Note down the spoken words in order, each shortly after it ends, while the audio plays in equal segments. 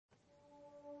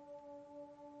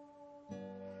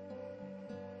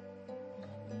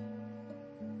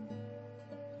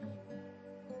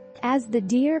As the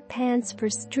deer pants for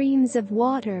streams of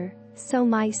water, so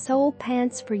my soul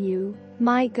pants for you,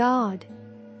 my God.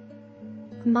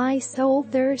 My soul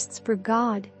thirsts for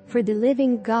God, for the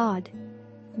living God.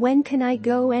 When can I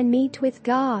go and meet with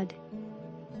God?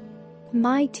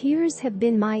 My tears have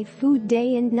been my food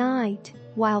day and night,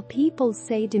 while people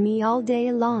say to me all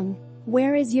day long,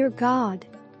 "Where is your God?"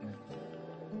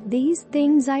 These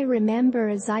things I remember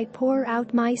as I pour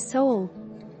out my soul.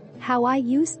 How I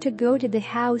used to go to the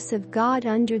house of God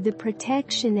under the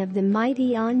protection of the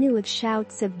Mighty Onewith,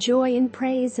 shouts of joy and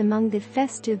praise among the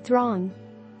festive throng.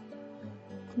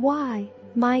 Why,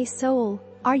 my soul,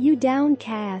 are you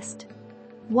downcast?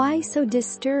 Why so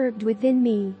disturbed within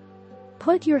me?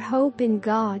 Put your hope in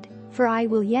God, for I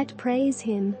will yet praise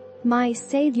Him, my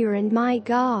Savior and my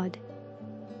God.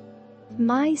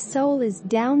 My soul is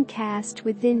downcast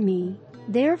within me,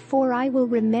 therefore I will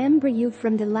remember you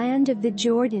from the land of the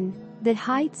Jordan, the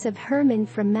heights of Hermon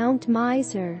from Mount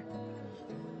Mizar.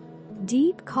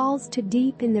 Deep calls to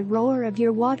deep in the roar of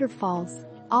your waterfalls,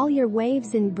 all your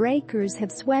waves and breakers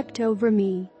have swept over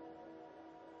me.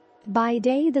 By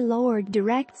day the Lord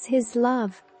directs His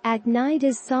love, at night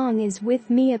His song is with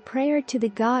me, a prayer to the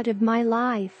God of my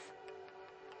life.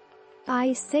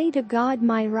 I say to God,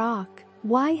 my rock,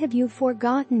 why have you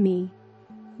forgotten me?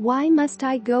 Why must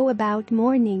I go about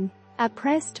mourning,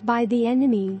 oppressed by the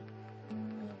enemy?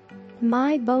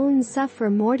 My bones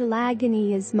suffer mortal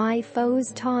agony as my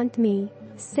foes taunt me,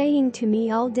 saying to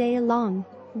me all day long,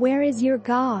 "Where is your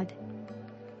God?"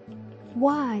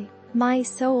 Why, my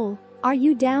soul, are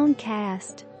you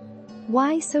downcast?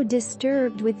 Why so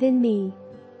disturbed within me?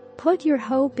 Put your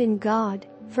hope in God,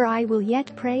 for I will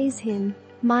yet praise Him,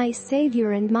 my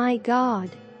Savior and my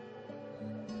God.